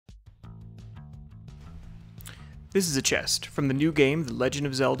This is a chest from the new game, The Legend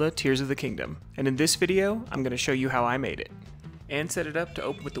of Zelda Tears of the Kingdom, and in this video, I'm going to show you how I made it. And set it up to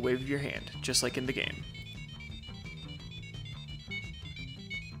open with the wave of your hand, just like in the game.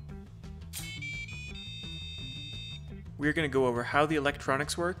 We're going to go over how the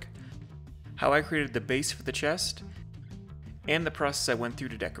electronics work, how I created the base for the chest, and the process I went through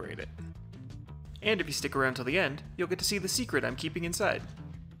to decorate it. And if you stick around till the end, you'll get to see the secret I'm keeping inside.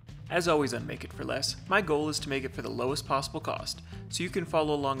 As always on Make It For Less, my goal is to make it for the lowest possible cost, so you can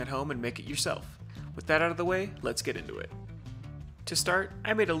follow along at home and make it yourself. With that out of the way, let's get into it. To start,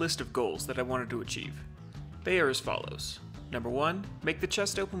 I made a list of goals that I wanted to achieve. They are as follows. Number 1, make the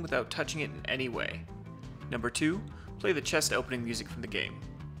chest open without touching it in any way. Number 2, play the chest opening music from the game.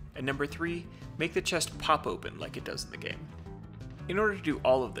 And number 3, make the chest pop open like it does in the game. In order to do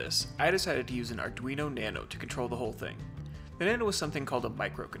all of this, I decided to use an Arduino Nano to control the whole thing. The Nano is something called a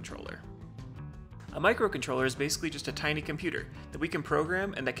microcontroller. A microcontroller is basically just a tiny computer that we can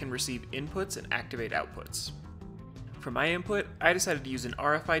program and that can receive inputs and activate outputs. For my input, I decided to use an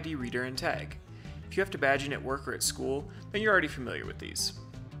RFID reader and tag. If you have to badge in at work or at school, then you're already familiar with these.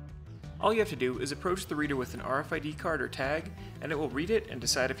 All you have to do is approach the reader with an RFID card or tag, and it will read it and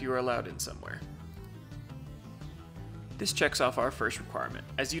decide if you are allowed in somewhere. This checks off our first requirement,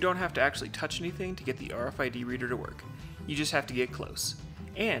 as you don't have to actually touch anything to get the RFID reader to work. You just have to get close.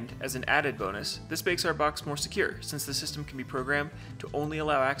 And, as an added bonus, this makes our box more secure, since the system can be programmed to only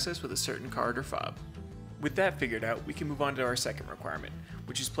allow access with a certain card or fob. With that figured out, we can move on to our second requirement,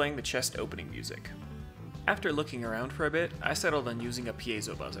 which is playing the chest opening music. After looking around for a bit, I settled on using a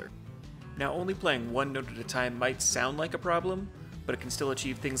piezo buzzer. Now, only playing one note at a time might sound like a problem, but it can still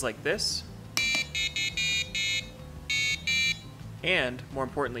achieve things like this. And, more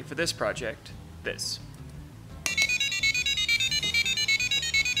importantly for this project, this.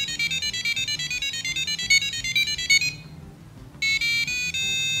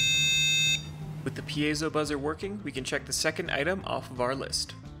 With the piezo buzzer working, we can check the second item off of our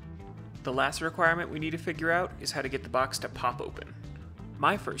list. The last requirement we need to figure out is how to get the box to pop open.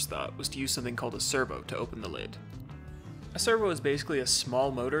 My first thought was to use something called a servo to open the lid. A servo is basically a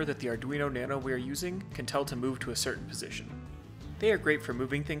small motor that the Arduino Nano we are using can tell to move to a certain position. They are great for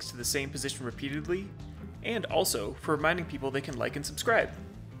moving things to the same position repeatedly, and also for reminding people they can like and subscribe.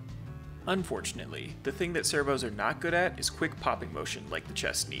 Unfortunately, the thing that servos are not good at is quick popping motion like the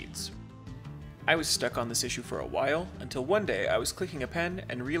chest needs. I was stuck on this issue for a while, until one day I was clicking a pen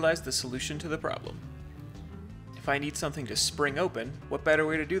and realized the solution to the problem. If I need something to spring open, what better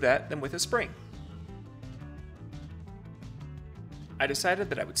way to do that than with a spring? I decided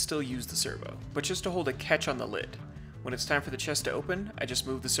that I would still use the servo, but just to hold a catch on the lid. When it's time for the chest to open, I just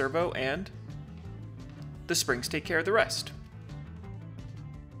move the servo and the springs take care of the rest.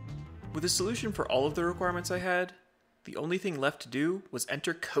 With a solution for all of the requirements I had, the only thing left to do was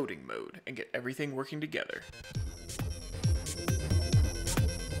enter coding mode and get everything working together.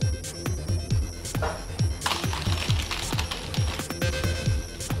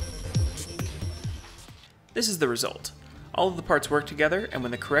 This is the result. All of the parts work together, and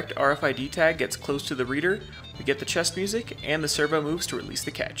when the correct RFID tag gets close to the reader, we get the chest music and the servo moves to release the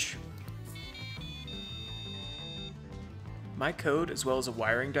catch. My code, as well as a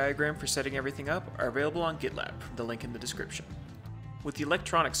wiring diagram for setting everything up, are available on GitLab from the link in the description. With the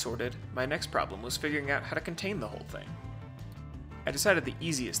electronics sorted, my next problem was figuring out how to contain the whole thing. I decided the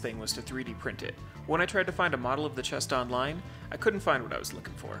easiest thing was to 3D print it. When I tried to find a model of the chest online, I couldn't find what I was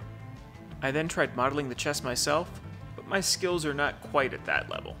looking for. I then tried modeling the chest myself, but my skills are not quite at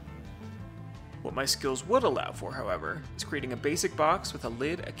that level. What my skills would allow for, however, is creating a basic box with a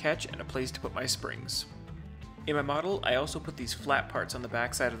lid, a catch, and a place to put my springs. In my model, I also put these flat parts on the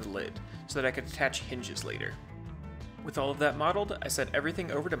back side of the lid, so that I could attach hinges later. With all of that modeled, I sent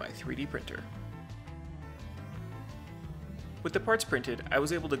everything over to my 3D printer. With the parts printed, I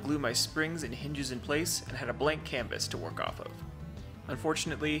was able to glue my springs and hinges in place and had a blank canvas to work off of.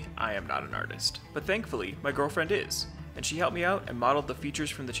 Unfortunately, I am not an artist, but thankfully, my girlfriend is, and she helped me out and modeled the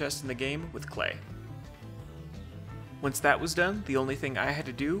features from the chest in the game with clay. Once that was done, the only thing I had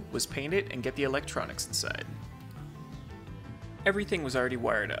to do was paint it and get the electronics inside. Everything was already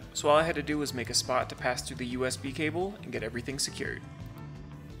wired up, so all I had to do was make a spot to pass through the USB cable and get everything secured.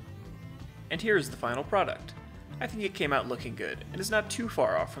 And here is the final product. I think it came out looking good, and is not too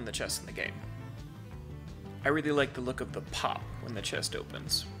far off from the chest in the game. I really like the look of the pop when the chest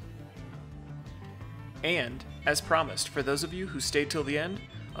opens. And, as promised, for those of you who stayed till the end,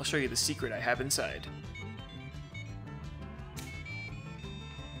 I'll show you the secret I have inside.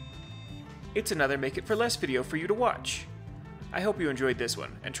 It's another Make It For Less video for you to watch. I hope you enjoyed this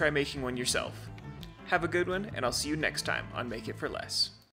one, and try making one yourself. Have a good one, and I'll see you next time on Make It for Less.